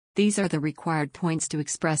These are the required points to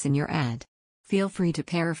express in your ad. Feel free to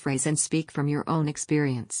paraphrase and speak from your own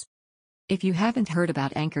experience. If you haven't heard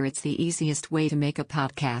about Anchor, it's the easiest way to make a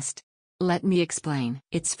podcast. Let me explain.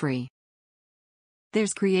 It's free.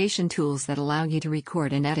 There's creation tools that allow you to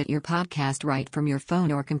record and edit your podcast right from your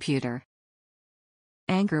phone or computer.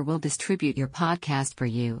 Anchor will distribute your podcast for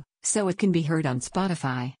you, so it can be heard on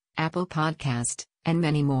Spotify, Apple Podcast, and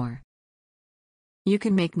many more. You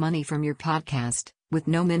can make money from your podcast, with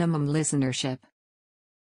no minimum listenership.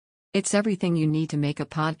 It's everything you need to make a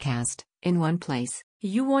podcast, in one place.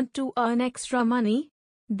 You want to earn extra money?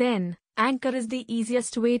 Then, Anchor is the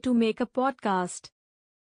easiest way to make a podcast.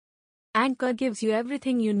 Anchor gives you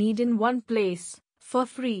everything you need in one place, for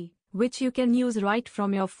free, which you can use right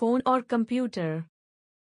from your phone or computer.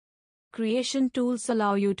 Creation tools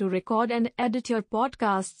allow you to record and edit your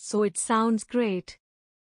podcast so it sounds great.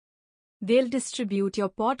 They'll distribute your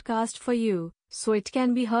podcast for you, so it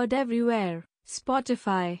can be heard everywhere: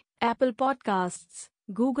 Spotify, Apple Podcasts,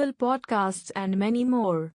 Google Podcasts, and many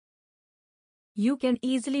more. You can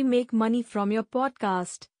easily make money from your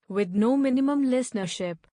podcast, with no minimum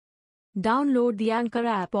listenership. Download the Anchor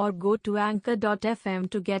app or go to anchor.fm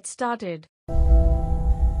to get started.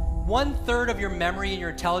 1/3 of your memory and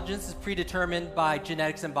your intelligence is predetermined by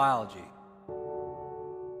genetics and biology.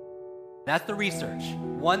 That's the research.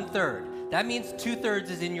 1/3. That means 2/3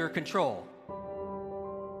 is in your control.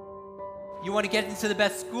 You want to get into the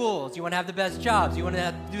best schools, you want to have the best jobs, you want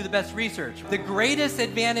to do the best research. The greatest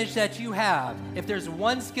advantage that you have, if there's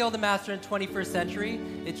one skill to master in the 21st century,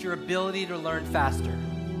 it's your ability to learn faster.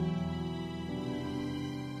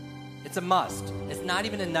 It's a must. It's not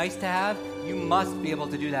even a nice to have. You must be able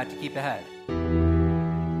to do that to keep ahead.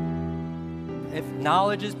 If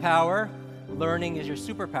knowledge is power, learning is your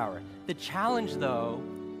superpower. The challenge, though,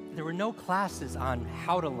 there were no classes on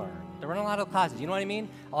how to learn. There weren't a lot of classes, you know what I mean?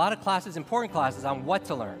 A lot of classes, important classes on what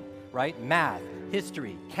to learn, right? Math,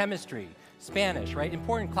 history, chemistry, Spanish, right?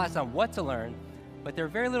 Important classes on what to learn, but there are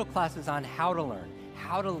very little classes on how to learn,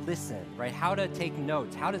 how to listen, right? How to take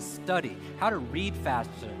notes, how to study, how to read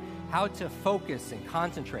faster, how to focus and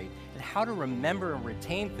concentrate, and how to remember and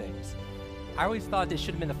retain things. I always thought this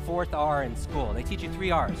should have been the 4th R in school. They teach you 3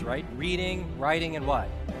 R's, right? Reading, writing, and what?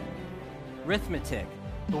 Arithmetic.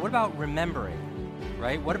 But what about remembering,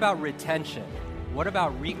 right? What about retention? What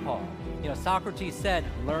about recall? You know, Socrates said,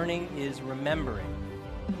 learning is remembering.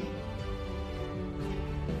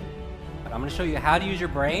 But I'm going to show you how to use your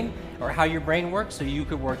brain, or how your brain works, so you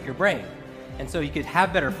could work your brain. And so you could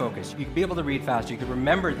have better focus. You could be able to read faster. You could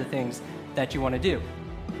remember the things that you want to do.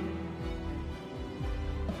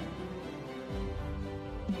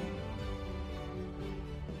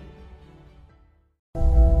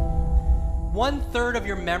 One-third of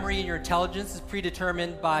your memory and your intelligence is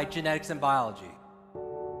predetermined by genetics and biology.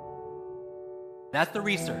 That's the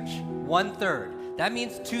research. 1/3. That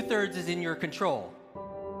means 2/3 is in your control.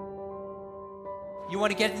 You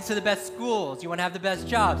want to get into the best schools, you want to have the best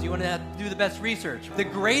jobs, you want to do the best research. The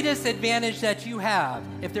greatest advantage that you have,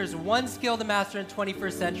 if there's one skill to master in the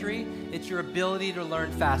 21st century, it's your ability to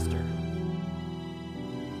learn faster.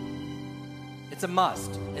 It's a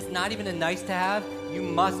must. It's not even a nice to have. You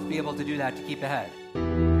must be able to do that to keep ahead.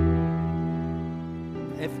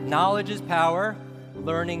 If knowledge is power,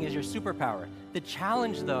 learning is your superpower. The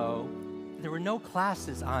challenge, though, there were no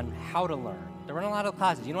classes on how to learn. There weren't a lot of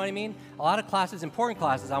classes, you know what I mean? A lot of classes, important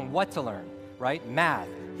classes on what to learn, right? Math,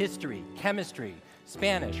 history, chemistry,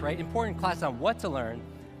 Spanish, right? Important classes on what to learn,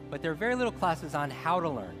 but there are very little classes on how to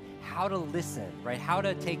learn, how to listen, right? How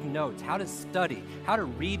to take notes, how to study, how to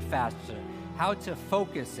read faster, how to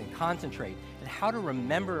focus and concentrate, and how to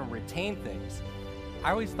remember and retain things.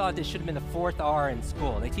 I always thought this should have been the 4th R in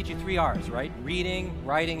school. They teach you 3 R's, right? Reading,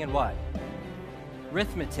 writing, and what?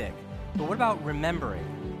 Arithmetic. But what about remembering,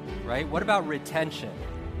 right? What about retention?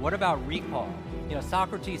 What about recall? You know,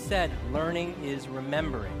 Socrates said, learning is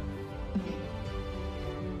remembering.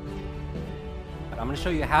 But I'm going to show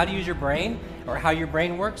you how to use your brain, or how your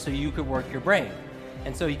brain works, so you could work your brain.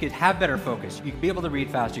 And so you could have better focus. You could be able to read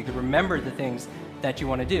faster. You could remember the things that you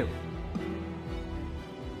want to do.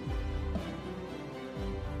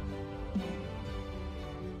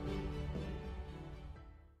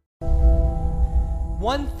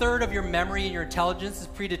 One-third of your memory and your intelligence is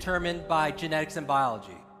predetermined by genetics and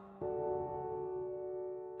biology.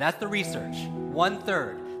 That's the research.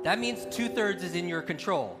 1/3. That means 2/3 is in your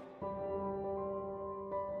control.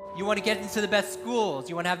 You want to get into the best schools,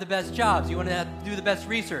 you want to have the best jobs, you want to do the best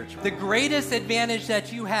research. The greatest advantage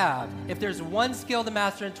that you have, if there's one skill to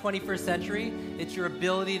master in the 21st century, it's your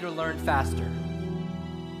ability to learn faster.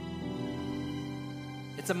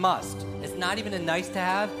 It's a It's a must. It's not even a nice to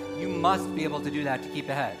have. You must be able to do that to keep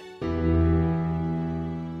ahead.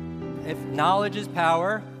 If knowledge is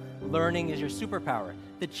power, learning is your superpower.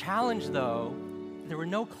 The challenge, though, there were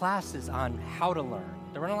no classes on how to learn.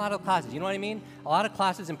 There weren't a lot of classes, you know what I mean? A lot of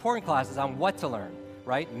classes, important classes on what to learn,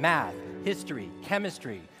 right? Math, history,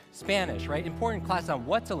 chemistry, Spanish, right? Important classes on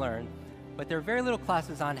what to learn, but there are very little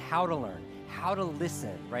classes on how to learn, how to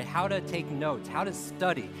listen, right? How to take notes, how to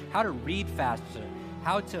study, how to read faster,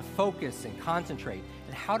 how to focus and concentrate,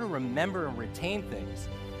 and how to remember and retain things.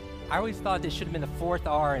 I always thought this should have been the fourth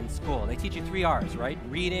R in school. They teach you 3 R's, right?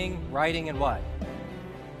 Reading, writing, and what?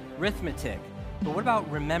 Arithmetic. But what about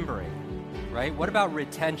remembering, right? What about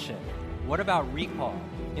retention? What about recall?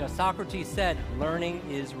 You know, Socrates said, learning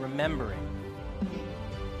is remembering.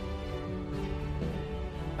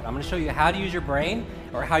 But I'm going to show you how to use your brain,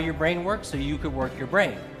 or how your brain works, so you could work your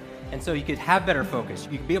brain. And so you could have better focus.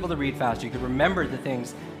 You could be able to read faster. You could remember the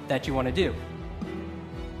things that you want to do.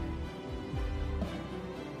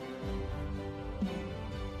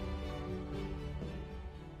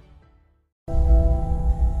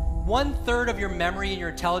 One-third of your memory and your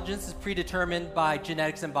intelligence is predetermined by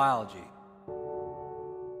genetics and biology.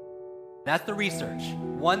 That's the research.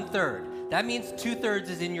 1/3. That means 2/3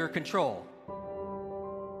 is in your control.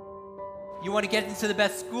 You want to get into the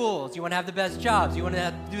best schools. You want to have the best jobs. You want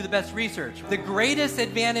to do the best research. The greatest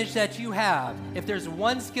advantage that you have, if there's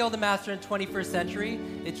one skill to master in the 21st century,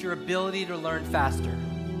 it's your ability to learn faster.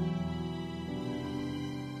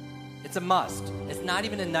 It's a must. It's not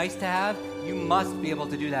even a nice to have. You must be able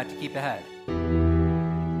to do that to keep ahead.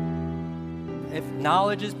 If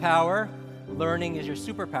knowledge is power, learning is your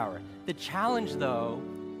superpower. The challenge, though,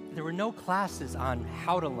 there were no classes on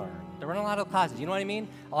how to learn. There weren't a lot of classes, you know what I mean?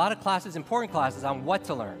 A lot of classes, important classes on what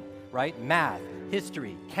to learn, right? Math,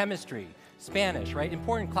 history, chemistry, Spanish, right?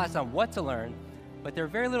 Important classes on what to learn, but there are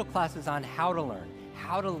very little classes on how to learn,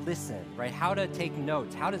 how to listen, right? How to take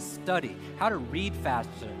notes, how to study, how to read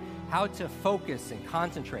faster, how to focus and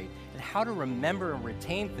concentrate, and how to remember and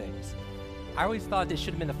retain things. I always thought this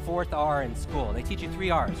should have been the fourth R in school. They teach you 3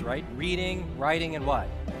 R's, right? Reading, writing, and what?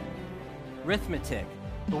 Arithmetic.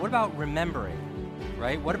 But what about remembering,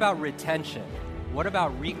 right? What about retention? What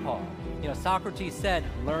about recall? You know, Socrates said,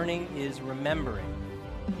 learning is remembering.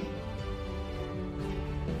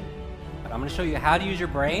 But I'm going to show you how to use your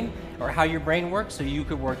brain, or how your brain works, so you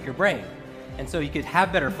could work your brain. And so you could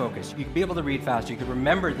have better focus. You could be able to read faster. You could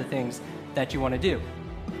remember the things that you want to do.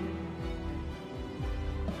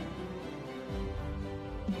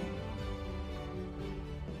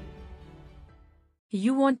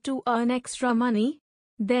 You want to earn extra money?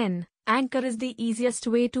 Then, Anchor is the easiest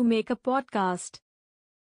way to make a podcast.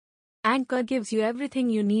 Anchor gives you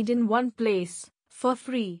everything you need in one place, for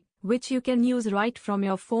free, which you can use right from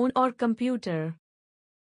your phone or computer.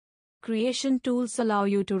 Creation tools allow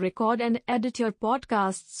you to record and edit your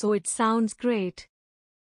podcast so it sounds great.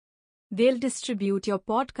 They'll distribute your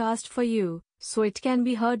podcast for you, so it can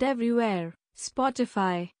be heard everywhere: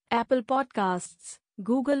 Spotify, Apple Podcasts,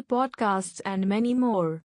 Google Podcasts, and many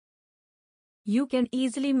more. You can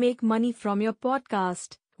easily make money from your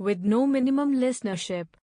podcast, with no minimum listenership.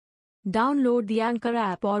 Download the Anchor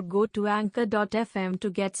app or go to anchor.fm to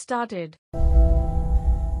get started.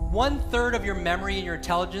 1/3 of your memory and your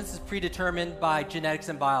intelligence is predetermined by genetics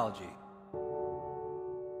and biology.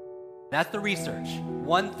 That's the research.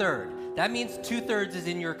 1/3. That means 2/3 is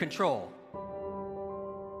in your control.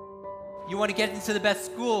 You want to get into the best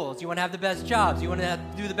schools. You want to have the best jobs. You want to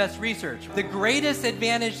do the best research. The greatest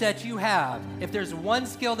advantage that you have, if there's one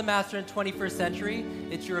skill to master in the 21st century,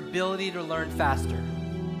 it's your ability to learn faster.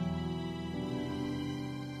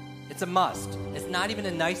 It's a must. It's not even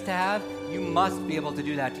a nice to have. You must be able to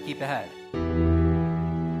do that to keep ahead.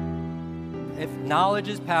 If knowledge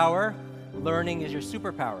is power, learning is your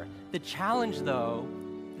superpower. The challenge, though,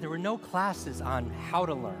 there were no classes on how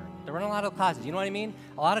to learn. There weren't a lot of classes, you know what I mean?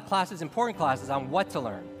 A lot of classes, important classes on what to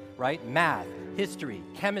learn, right? Math, history,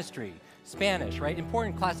 chemistry, Spanish, right?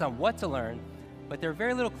 Important classes on what to learn, but there are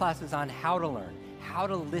very little classes on how to learn, how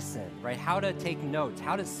to listen, right? How to take notes,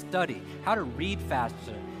 how to study, how to read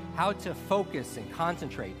faster, how to focus and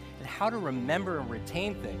concentrate, and how to remember and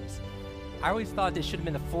retain things. I always thought this should have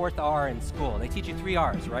been the fourth R in school. They teach you 3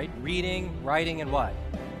 R's, right? Reading, writing, and what?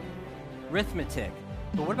 Arithmetic.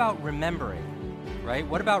 But what about remembering, right?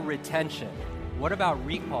 What about retention? What about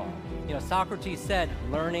recall? You know, Socrates said,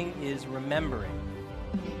 learning is remembering.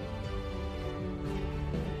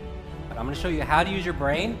 But I'm going to show you how to use your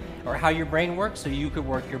brain, or how your brain works, so you could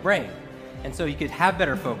work your brain. And so you could have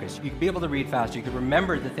better focus. You could be able to read faster. You could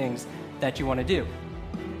remember the things that you want to do.